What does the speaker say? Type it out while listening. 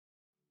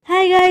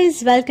Hi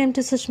guys, welcome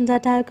to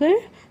Sushmita Thakur.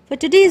 For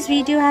today's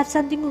video I have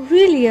something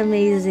really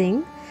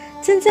amazing.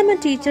 Since I'm a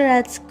teacher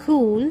at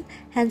school,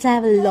 hence I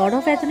have a lot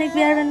of ethnic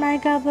wear in my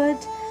cupboard.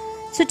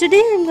 So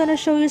today I'm gonna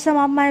show you some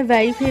of my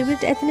very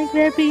favorite ethnic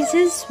wear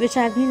pieces which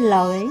I've been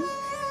loving.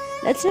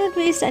 Let's not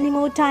waste any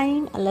more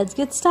time and let's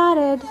get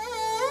started.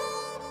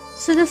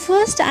 So the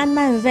first and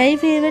my very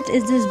favorite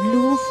is this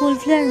blue full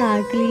flare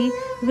anarkali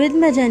with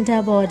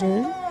magenta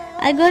border.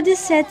 I got this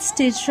set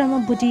stitched from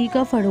a boutique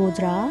of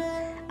Vadodara.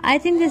 I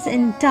think this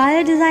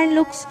entire design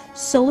looks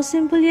so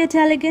simple yet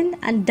elegant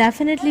and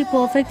definitely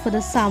perfect for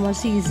the summer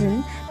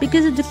season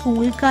because of the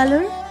cool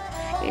color.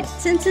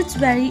 Since it's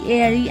very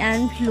airy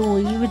and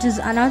flowy, which is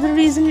another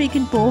reason we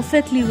can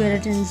perfectly wear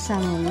it in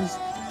summers.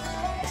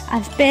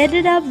 I've paired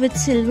it up with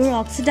silver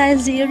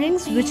oxidized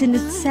earrings which in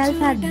itself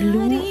had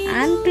blue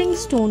and pink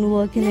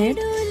stonework in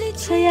it.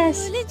 So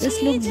yes,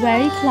 this looks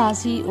very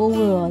classy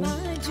overall.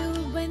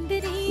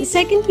 The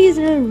second piece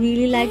that I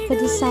really like for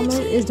the summer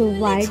is the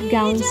white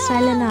gown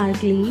style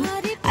anarkali.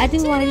 I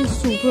think white is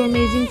super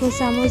amazing for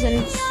summers and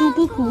it's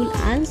super cool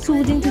and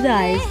soothing to the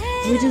eyes,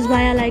 which is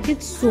why I like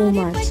it so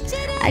much.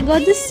 I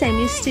got this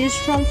semi-stitched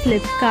from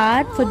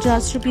Flipkart for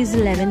just Rs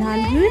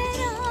 1100.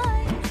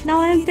 Now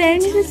I am pairing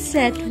this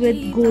set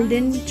with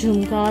golden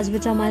jhumkas,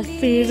 which are my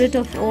favorite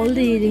of all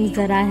the earrings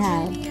that I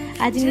have.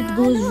 I think it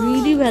goes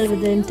really well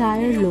with the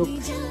entire look.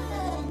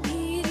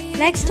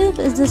 Next up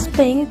is this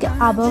pink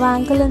above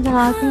ankle length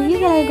anarkali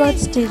that I got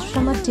stitched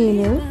from a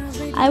tailor.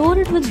 I wore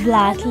it with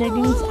black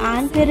leggings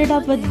and paired it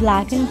up with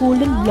black and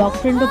golden block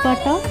print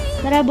dupatta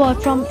that I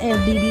bought from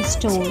FBB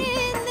store.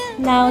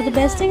 Now the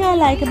best thing I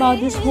like about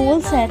this whole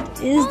set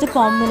is the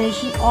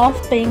combination of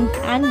pink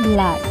and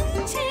black.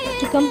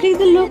 To complete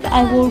the look,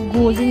 I wore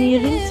golden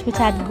earrings which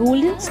had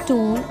golden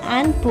stone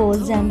and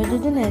pearls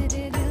embedded in it.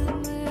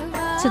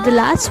 So the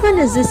last one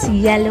is this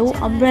yellow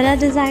umbrella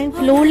design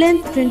floor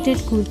length printed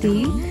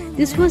kurti.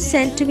 This was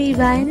sent to me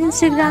by an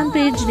Instagram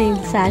page named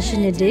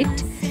Fashion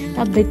Addict.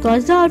 Now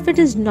because the outfit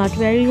is not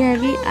very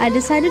heavy, I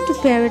decided to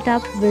pair it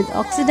up with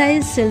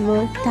oxidized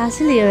silver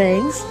tassel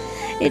earrings.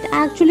 It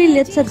actually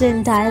lifts up the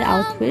entire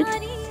outfit.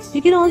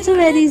 You can also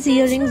wear these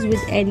earrings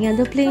with any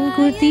other plain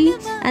kurti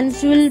and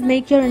it will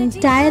make your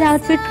entire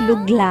outfit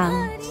look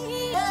glam.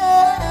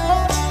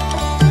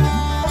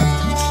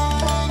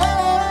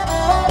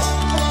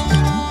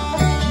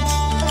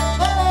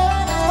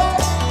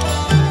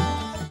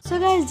 So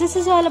guys, this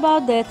is all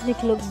about the ethnic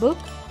lookbook.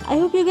 I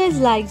hope you guys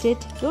liked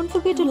it. Don't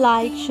forget to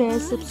like,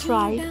 share,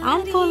 subscribe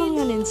and follow me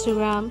on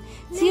Instagram.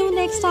 See you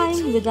next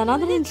time with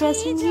another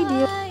interesting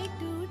video.